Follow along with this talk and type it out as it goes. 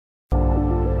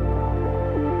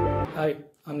Hi,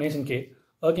 I'm Nesan K,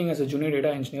 working as a junior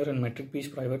data engineer in Metric Peace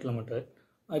Private Limited.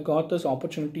 I got this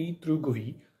opportunity through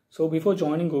GUVI. So before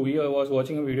joining GUVI, I was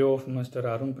watching a video of Mr.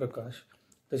 Arun Prakash,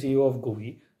 the CEO of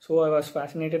GUVI. So I was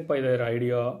fascinated by their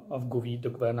idea of GUVI, the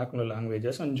vernacular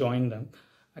languages, and joined them.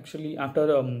 Actually, after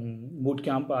the boot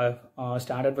camp, I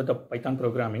started with the Python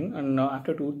programming, and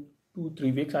after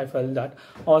 3 weeks, I felt that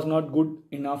I was not good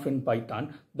enough in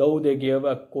Python. Though they gave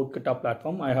a code kata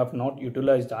platform, I have not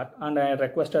utilized that, and I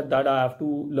requested that I have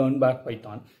to learn back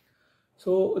Python.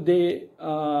 So they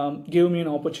gave me an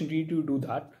opportunity to do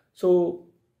that. So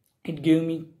it gave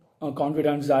me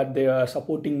confidence that they are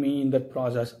supporting me in that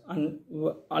process and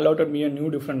allotted me a new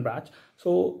different batch.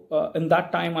 So in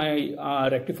that time, I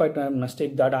rectified a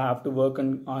mistake that I have to work,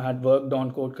 and I had worked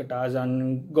on code katas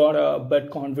and got a bit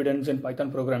confidence in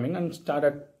Python programming and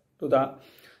started to the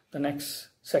next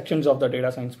sections of the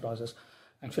data science process.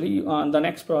 Actually, the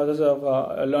next process of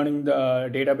learning the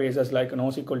databases like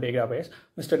NoSQL database,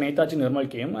 Mr. Netaji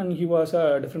Nirmal came, and he was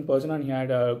a different person and he had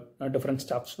different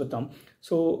stuffs with him.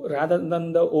 So rather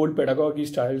than the old pedagogy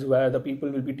styles where the people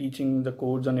will be teaching the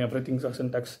codes and everything, the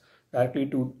syntax directly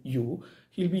to you,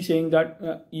 he'll be saying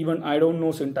that even I don't know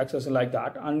syntaxes like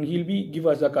that, and he'll be give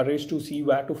us the courage to see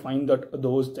where to find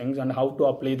those things and how to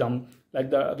apply them.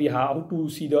 Like we have to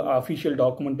see the official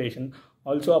documentation.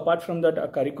 Also, apart from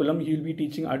that curriculum, he'll be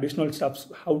teaching additional steps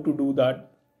how to do that.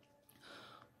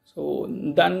 So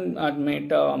then I met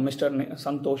Mr.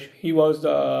 Santosh. He was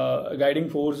the guiding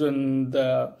force in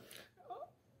the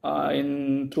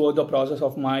throughout the process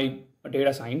of my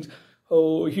data science.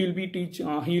 So he'll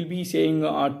be saying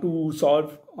to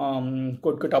solve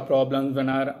code kata problems when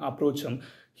I approach him.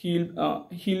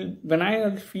 When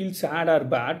I feel sad or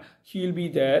bad, he'll be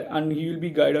there and he'll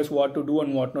be guide us what to do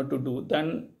and what not to do.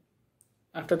 Then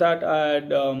after that, I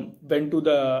went to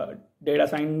the data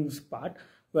science part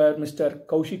where Mr.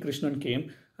 Kaushik Krishnan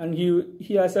came, and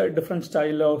he has a different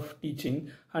style of teaching,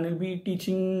 and he'll be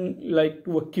teaching like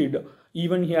to a kid.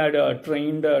 Even he had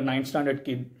trained a 9th standard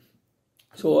kid.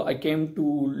 So I came to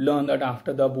learn that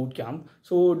after the boot camp.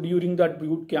 So during that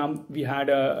boot camp, we had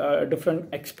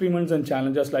different experiments and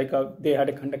challenges. Like they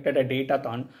had conducted a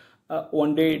datathon,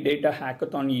 one day data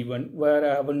hackathon event where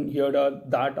I haven't heard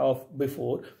that of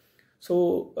before.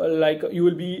 So like you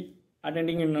will be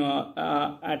attending in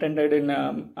I had attended in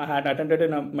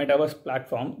a metaverse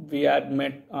platform. We had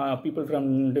met people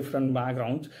from different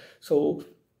backgrounds. So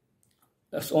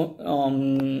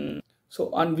and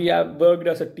we have worked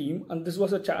as a team, and this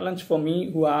was a challenge for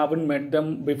me who haven't met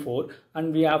them before,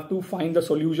 and we have to find the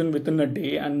solution within a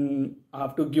day and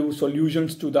have to give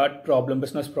solutions to that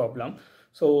business problem.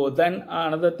 So then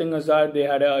another thing is that they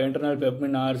had internal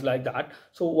webinars like that.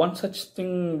 So one such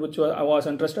thing which I was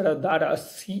interested at that a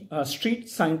street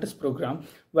scientist program,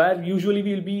 where usually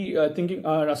we'll be thinking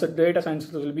as a data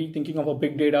scientist will be thinking of a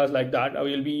big data like that. I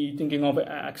will be thinking of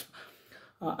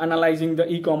analyzing the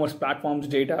e-commerce platforms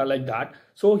data like that.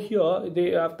 So here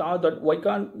they have thought that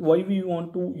why we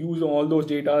want to use all those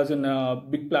data in a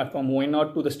big platform? Why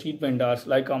not to the street vendors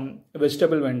like a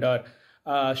vegetable vendor,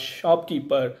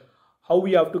 shopkeeper? How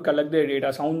we have to collect their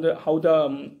data, how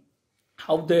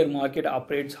their market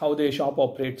operates, how their shop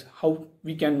operates, how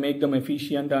we can make them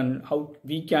efficient, and how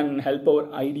we can help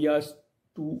our ideas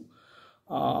to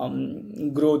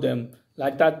grow them.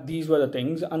 Like that, these were the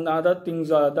things. And the other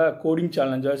things are the coding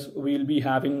challenges. We'll be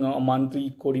having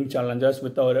monthly coding challenges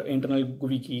with our internal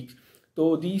GUVI geeks.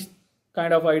 So these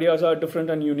kind of ideas are different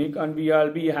and unique, and we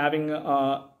will be having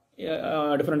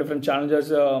different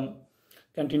challenges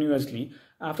continuously.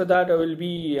 After that, I will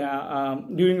be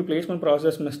during the placement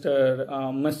process.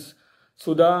 Miss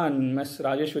Sudha and Miss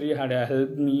Rajeshwari had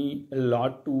helped me a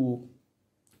lot to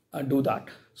do that.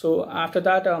 So after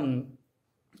that,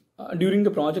 during the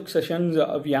project sessions,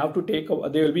 we have to they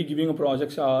will be giving a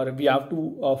projects, or we have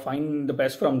to find the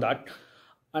best from that.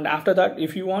 And after that,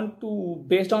 if you want to,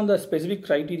 based on the specific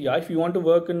criteria, if you want to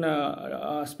work in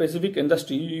a specific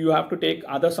industry, you have to take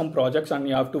some projects and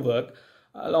you have to work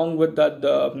along with that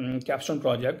the capstone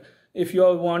project. If you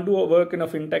want to work in a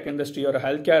fintech industry or a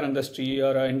healthcare industry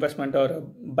or an investment or a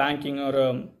banking or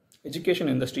a education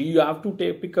industry, you have to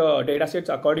pick data sets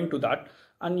according to that,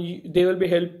 and they will be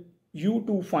help you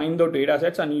to find the data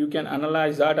sets, and you can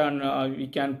analyze that, and we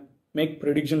can make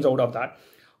predictions out of that.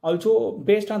 Also,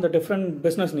 based on the different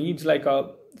business needs, like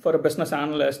for a business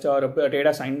analyst or a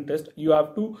data scientist, you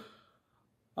have to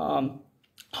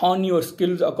hone your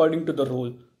skills according to the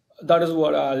role. That is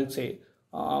what I'll say.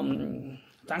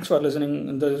 Thanks for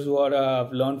listening. This is what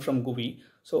I've learned from GUVI.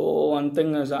 So one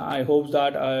thing is, I hope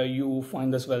that you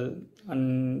find this well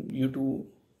and you too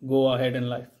go ahead in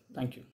life. Thank you.